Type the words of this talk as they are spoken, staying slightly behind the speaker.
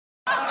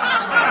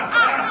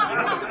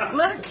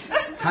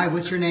Hi,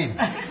 what's your name?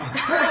 No,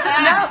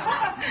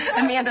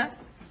 Amanda.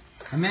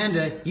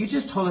 Amanda, you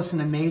just told us an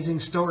amazing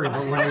story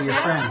about one of your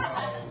friends.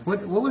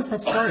 What was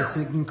that story? It's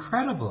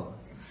incredible.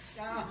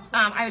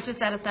 I was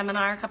just at a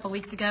seminar a couple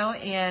weeks ago,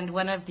 and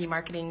one of the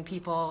marketing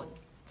people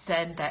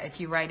said that if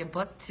you write a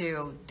book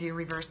to do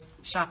reverse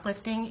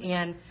shoplifting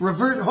and...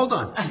 Hold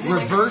on.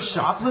 Reverse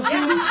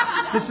shoplifting?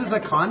 This is a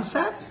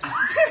concept?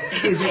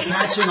 Is it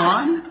catching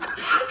on?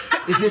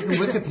 Is it in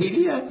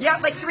Wikipedia? Yeah,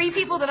 like 3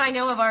 people that I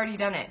know have already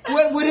done it.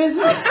 What is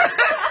it?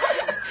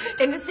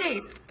 In the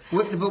States.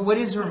 But what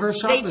is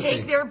reverse shoplifting? They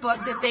take their book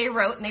that they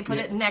wrote and they put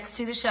it next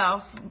to the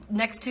shelf,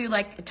 next to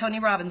like Tony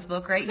Robbins'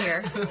 book right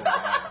here.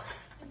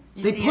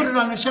 They put it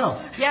on the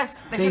shelf. Yes,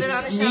 they put it on the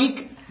shelf. They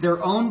sneak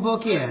their own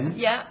book in.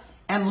 Yeah.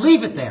 And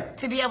leave it there.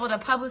 To be able to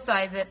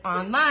publicize it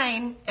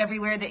online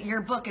everywhere that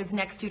your book is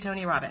next to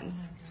Tony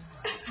Robbins.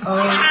 Oh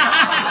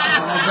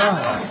my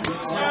God.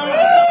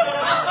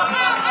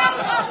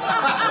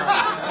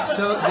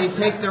 So they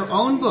take their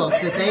own book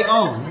that they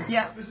own,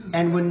 Yeah.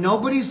 and when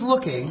nobody's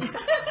looking,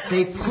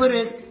 they put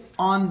it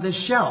on the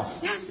shelf.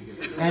 Yes.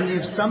 And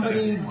if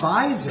somebody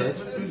buys it,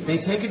 they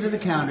take it to the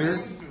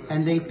counter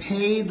and they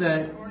pay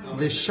the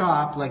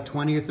shop like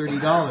 $20 or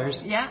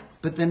 $30. Yeah.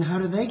 But then how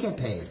do they get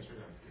paid?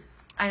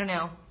 I don't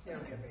know.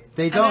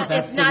 They don't.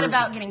 It's not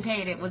about getting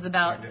paid. It's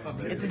about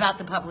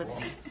the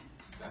publicity.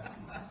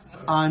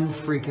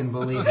 Unfreaking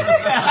believable. The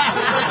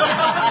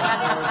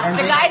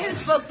guy who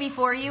spoke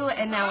before you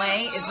in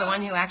LA is the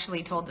one who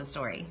actually told the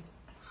story.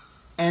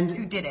 And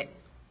who did it?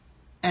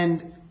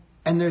 And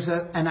there's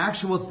an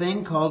actual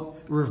thing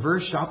called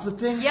reverse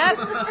shoplifting? Yep.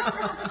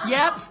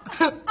 Yep.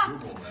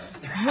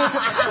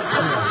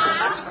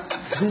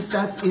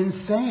 That's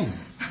insane.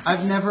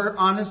 I've never,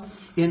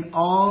 in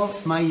all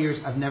my years,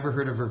 I've never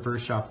heard of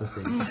reverse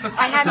shoplifting.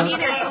 I hadn't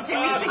either until 2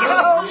 weeks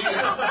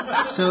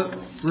ago. So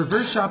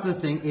reverse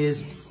shoplifting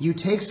is you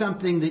take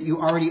something that you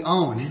already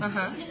own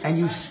and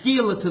you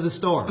steal it to the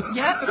store.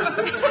 Yep. You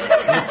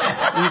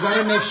got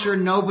to make sure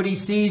nobody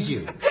sees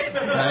you,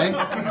 right?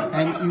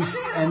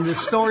 And the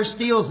store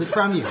steals it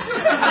from you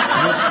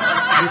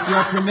with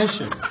your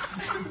permission.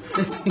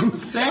 It's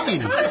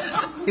insane.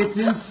 It's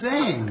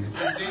insane.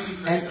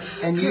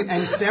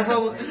 And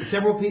several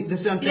people. This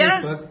is on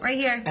Facebook. Right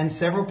here. And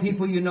several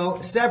people you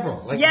know.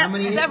 Several. Like yeah, how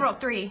many? Several.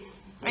 3.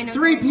 I know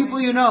 3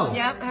 people you know.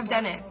 Yep, have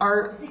done it.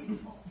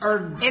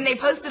 And they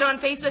post it on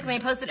Facebook and they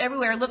post it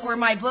everywhere. Look where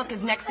my book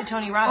is next to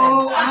Tony Robbins.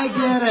 Oh, I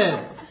get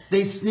it.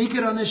 They sneak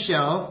it on the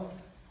shelf,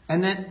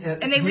 and then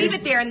and they leave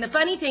it there. And the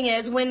funny thing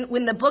is,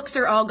 when the books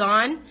are all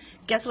gone,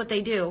 guess what they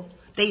do?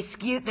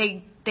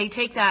 They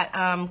take that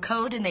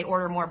code and they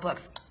order more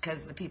books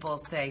because the people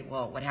say,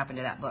 well, what happened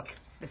to that book?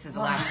 This is the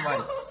last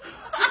one.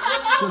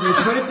 So they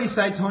put it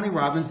beside Tony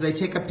Robbins, they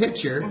take a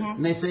picture,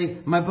 and they say,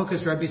 my book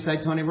is right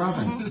beside Tony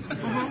Robbins.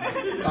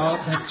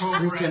 Oh, that's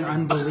freaking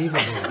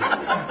unbelievable.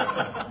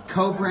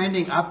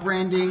 Co-branding,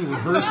 up-branding,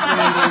 reverse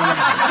branding,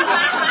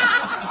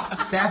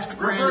 theft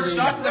branding. Reverse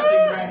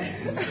shoplifting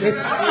branding.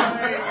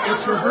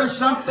 It's reverse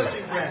something.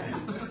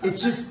 It's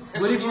just,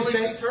 what did you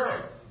say?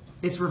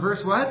 It's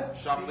reverse what?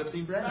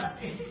 Shoplifting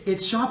branding.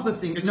 It's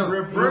shoplifting. It's no,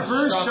 reverse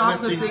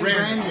shoplifting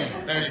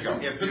branding. There you go.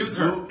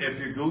 If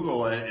you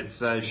Google it, it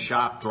says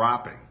shop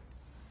dropping.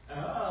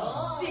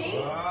 See?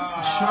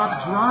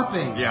 Shop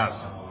dropping.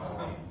 Yes.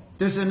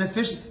 There's an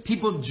official.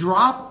 People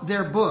drop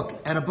their book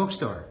at a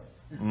bookstore.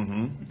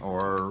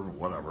 Or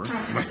whatever.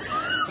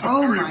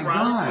 Oh my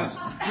God!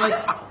 Like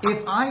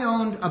if I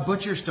owned a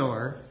butcher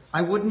store,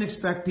 I wouldn't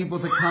expect people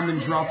to come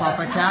and drop off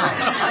a cow.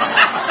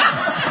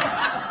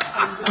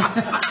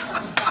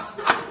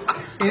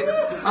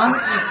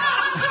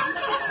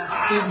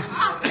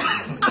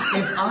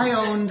 If I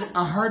owned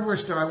a hardware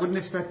store, I wouldn't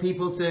expect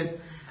people to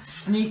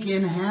sneak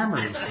in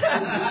hammers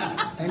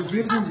and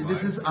give them.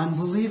 This is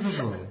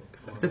unbelievable.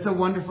 It's a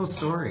wonderful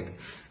story.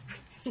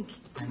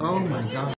 Oh my God.